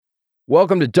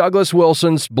Welcome to Douglas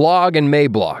Wilson's Blog and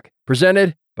Mablog,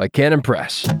 presented by Canon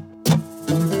Press.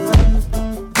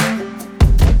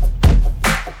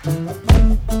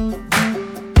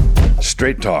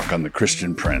 Straight talk on the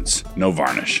Christian Prince, no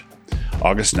varnish.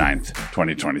 August 9th,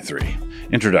 2023.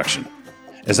 Introduction.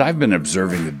 As I've been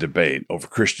observing the debate over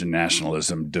Christian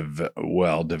nationalism,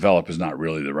 develop is not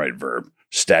really the right verb.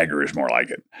 Stagger is more like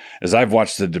it. As I've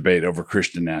watched the debate over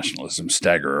Christian nationalism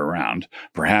stagger around,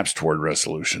 perhaps toward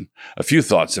resolution, a few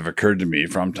thoughts have occurred to me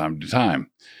from time to time.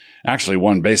 Actually,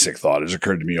 one basic thought has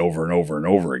occurred to me over and over and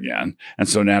over again, and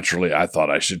so naturally I thought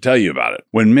I should tell you about it.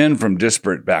 When men from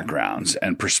disparate backgrounds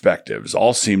and perspectives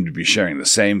all seem to be sharing the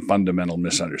same fundamental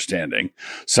misunderstanding,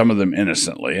 some of them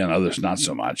innocently and others not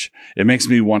so much, it makes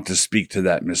me want to speak to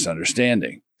that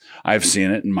misunderstanding. I've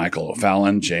seen it in Michael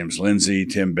O'Fallon, James Lindsay,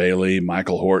 Tim Bailey,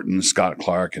 Michael Horton, Scott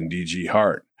Clark, and D.G.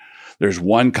 Hart. There's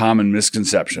one common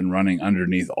misconception running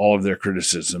underneath all of their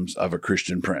criticisms of a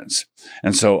Christian prince,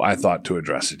 and so I thought to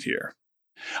address it here.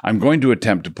 I'm going to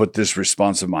attempt to put this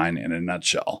response of mine in a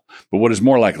nutshell, but what is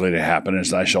more likely to happen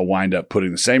is I shall wind up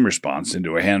putting the same response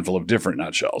into a handful of different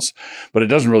nutshells. But it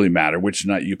doesn't really matter which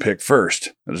nut you pick first.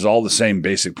 It is all the same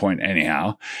basic point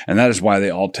anyhow, and that is why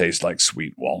they all taste like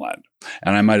sweet walnut.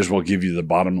 And I might as well give you the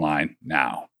bottom line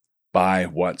now. By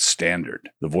what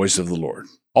standard? The voice of the Lord.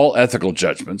 All ethical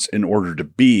judgments, in order to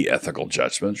be ethical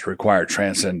judgments, require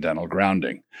transcendental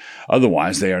grounding.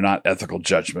 Otherwise, they are not ethical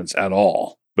judgments at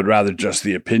all, but rather just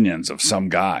the opinions of some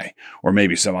guy, or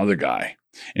maybe some other guy.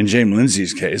 In James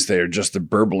Lindsay's case, they are just the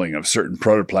burbling of certain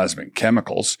protoplasmic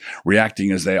chemicals,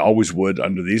 reacting as they always would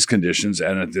under these conditions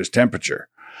and at this temperature.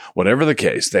 Whatever the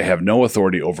case, they have no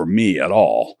authority over me at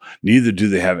all. Neither do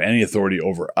they have any authority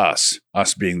over us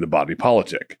being the body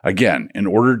politic. Again, in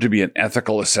order to be an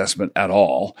ethical assessment at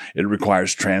all, it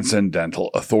requires transcendental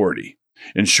authority.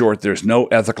 In short, there's no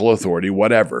ethical authority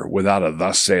whatever without a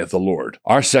thus saith the Lord.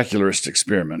 Our secularist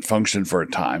experiment functioned for a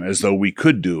time as though we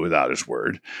could do without his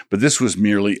word, but this was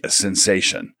merely a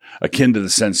sensation, akin to the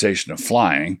sensation of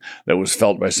flying that was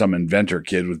felt by some inventor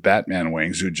kid with Batman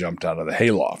wings who jumped out of the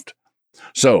hayloft.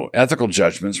 So, ethical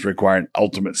judgments require an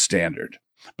ultimate standard,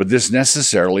 but this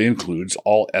necessarily includes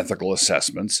all ethical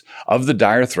assessments of the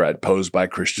dire threat posed by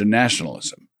Christian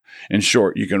nationalism. In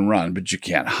short, you can run, but you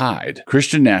can't hide.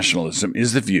 Christian nationalism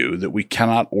is the view that we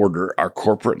cannot order our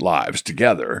corporate lives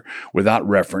together without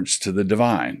reference to the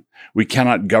divine. We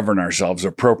cannot govern ourselves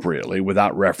appropriately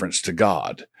without reference to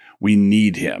God. We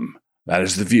need him. That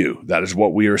is the view. That is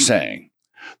what we are saying.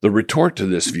 The retort to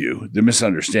this view, the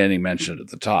misunderstanding mentioned at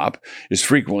the top, is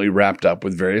frequently wrapped up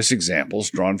with various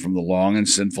examples drawn from the long and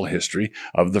sinful history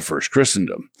of the First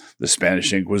Christendom, the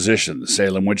Spanish Inquisition, the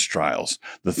Salem witch trials,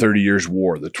 the 30 Years'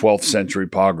 War, the 12th century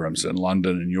pogroms in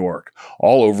London and York,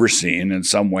 all overseen in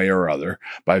some way or other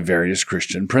by various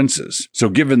Christian princes. So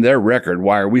given their record,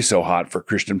 why are we so hot for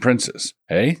Christian princes?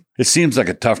 Hey? It seems like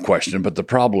a tough question, but the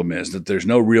problem is that there's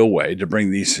no real way to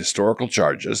bring these historical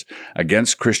charges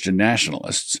against Christian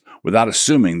nationalists without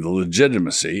assuming the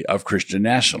legitimacy of Christian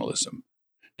nationalism.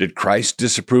 Did Christ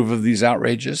disapprove of these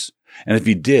outrages? And if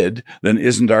he did, then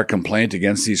isn't our complaint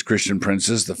against these Christian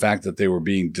princes the fact that they were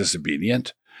being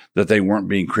disobedient, that they weren't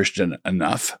being Christian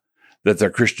enough, that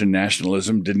their Christian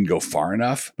nationalism didn't go far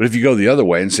enough? But if you go the other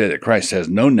way and say that Christ has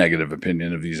no negative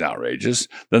opinion of these outrages,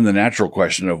 then the natural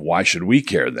question of why should we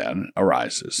care then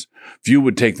arises. Few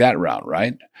would take that route,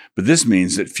 right? But this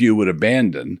means that few would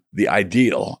abandon the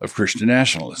ideal of Christian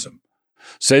nationalism.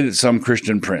 Say that some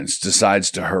Christian prince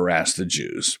decides to harass the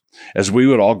Jews. As we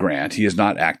would all grant, he is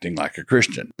not acting like a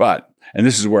Christian. But, and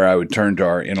this is where I would turn to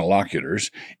our interlocutors,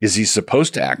 is he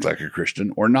supposed to act like a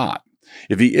Christian or not?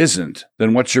 If he isn't,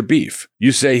 then what's your beef?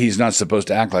 You say he's not supposed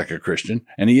to act like a Christian,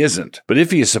 and he isn't. But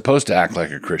if he is supposed to act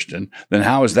like a Christian, then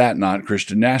how is that not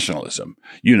Christian nationalism?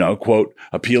 You know, quote,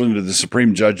 appealing to the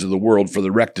supreme judge of the world for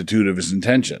the rectitude of his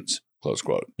intentions, close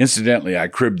quote. Incidentally, I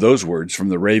cribbed those words from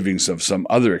the ravings of some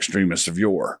other extremists of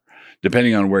yore.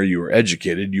 Depending on where you were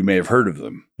educated, you may have heard of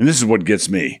them. And this is what gets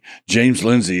me. James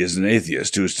Lindsay is an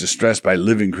atheist who is distressed by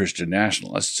living Christian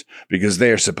nationalists because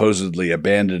they are supposedly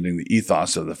abandoning the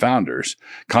ethos of the founders,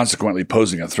 consequently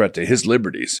posing a threat to his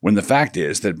liberties, when the fact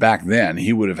is that back then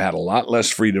he would have had a lot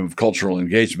less freedom of cultural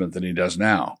engagement than he does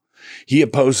now. He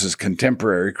opposes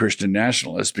contemporary Christian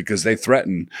nationalists because they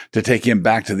threaten to take him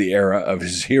back to the era of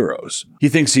his heroes. He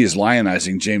thinks he is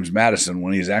lionizing James Madison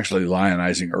when he is actually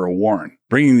lionizing Earl Warren,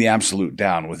 bringing the absolute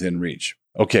down within reach.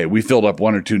 Okay, we filled up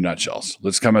one or two nutshells.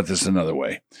 Let's come at this another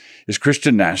way. Is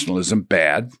Christian nationalism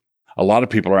bad? A lot of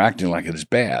people are acting like it is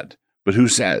bad. But who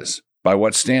says? By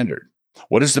what standard?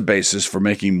 What is the basis for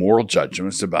making moral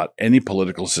judgments about any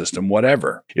political system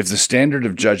whatever? If the standard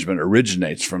of judgment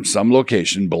originates from some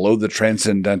location below the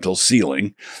transcendental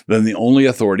ceiling, then the only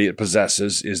authority it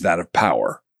possesses is that of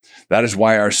power. That is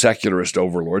why our secularist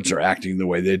overlords are acting the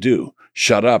way they do.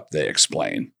 Shut up, they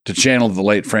explain. To channel the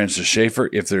late Francis Schaeffer,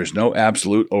 if there is no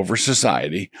absolute over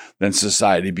society, then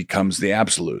society becomes the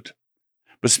absolute.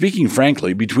 But speaking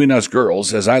frankly, between us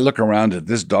girls, as I look around at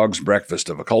this dog's breakfast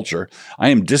of a culture, I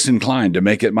am disinclined to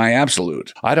make it my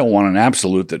absolute. I don't want an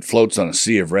absolute that floats on a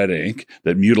sea of red ink,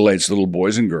 that mutilates little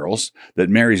boys and girls,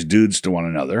 that marries dudes to one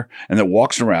another, and that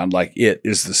walks around like it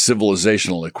is the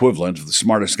civilizational equivalent of the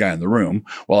smartest guy in the room,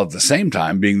 while at the same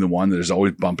time being the one that is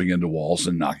always bumping into walls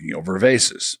and knocking over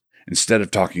vases, instead of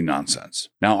talking nonsense.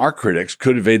 Now, our critics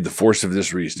could evade the force of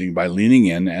this reasoning by leaning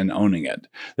in and owning it.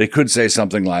 They could say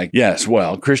something like, yes,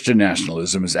 well, Christian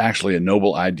nationalism is actually a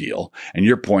noble ideal, and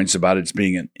your points about its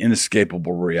being an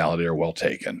inescapable reality are well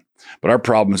taken. But our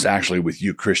problem is actually with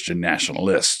you Christian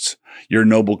nationalists. Your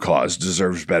noble cause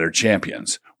deserves better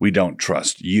champions. We don't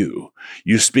trust you.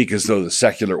 You speak as though the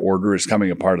secular order is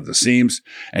coming apart at the seams,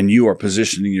 and you are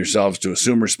positioning yourselves to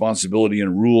assume responsibility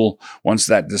and rule once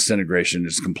that disintegration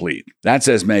is complete. That's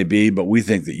as may be, but we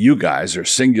think that you guys are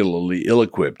singularly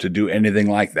ill-equipped to do anything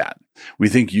like that. We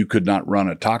think you could not run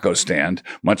a taco stand,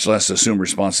 much less assume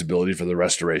responsibility for the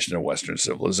restoration of Western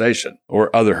civilization,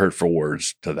 or other hurtful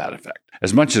words to that effect.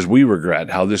 As much as we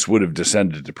regret how this would have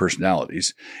descended to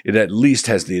personalities, it at least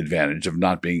has the advantage of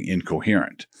not being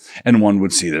incoherent. And one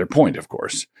would see their point, of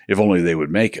course, if only they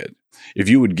would make it. If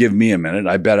you would give me a minute,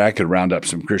 I bet I could round up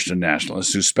some Christian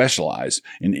nationalists who specialize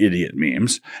in idiot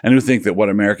memes and who think that what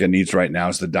America needs right now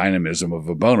is the dynamism of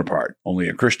a Bonaparte, only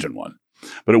a Christian one.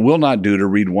 But it will not do to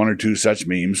read one or two such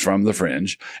memes from the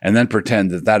fringe and then pretend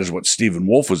that that is what Stephen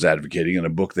Wolfe was advocating in a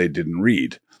book they didn't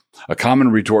read. A common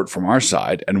retort from our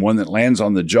side, and one that lands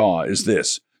on the jaw, is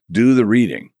this: do the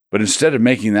reading. But instead of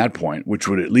making that point, which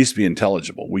would at least be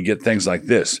intelligible, we get things like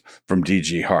this from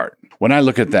D.G. Hart. When I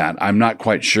look at that, I'm not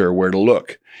quite sure where to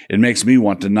look. It makes me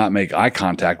want to not make eye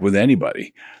contact with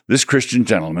anybody. This Christian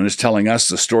gentleman is telling us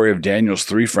the story of Daniel's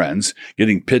 3 friends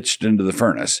getting pitched into the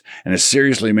furnace, and is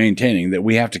seriously maintaining that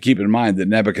we have to keep in mind that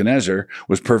Nebuchadnezzar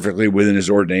was perfectly within his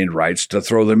ordained rights to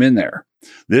throw them in there.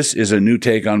 This is a new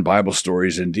take on Bible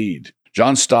stories indeed.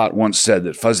 John Stott once said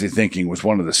that fuzzy thinking was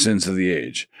one of the sins of the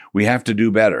age. We have to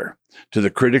do better. To the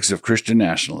critics of Christian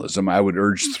nationalism, I would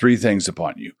urge 3 things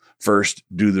upon you. First,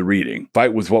 do the reading.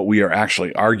 Fight with what we are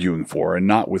actually arguing for and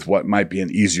not with what might be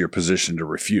an easier position to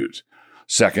refute.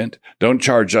 Second, don't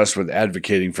charge us with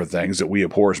advocating for things that we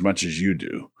abhor as much as you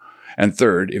do. And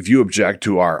third, if you object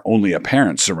to our only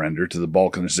apparent surrender to the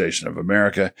balkanization of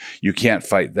America, you can't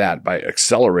fight that by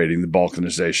accelerating the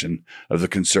balkanization of the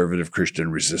conservative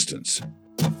Christian resistance.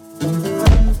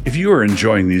 If you are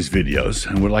enjoying these videos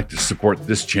and would like to support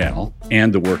this channel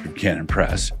and the work of Canon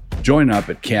Press, join up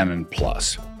at Canon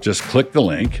Plus. Just click the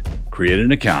link, create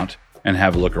an account, and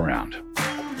have a look around.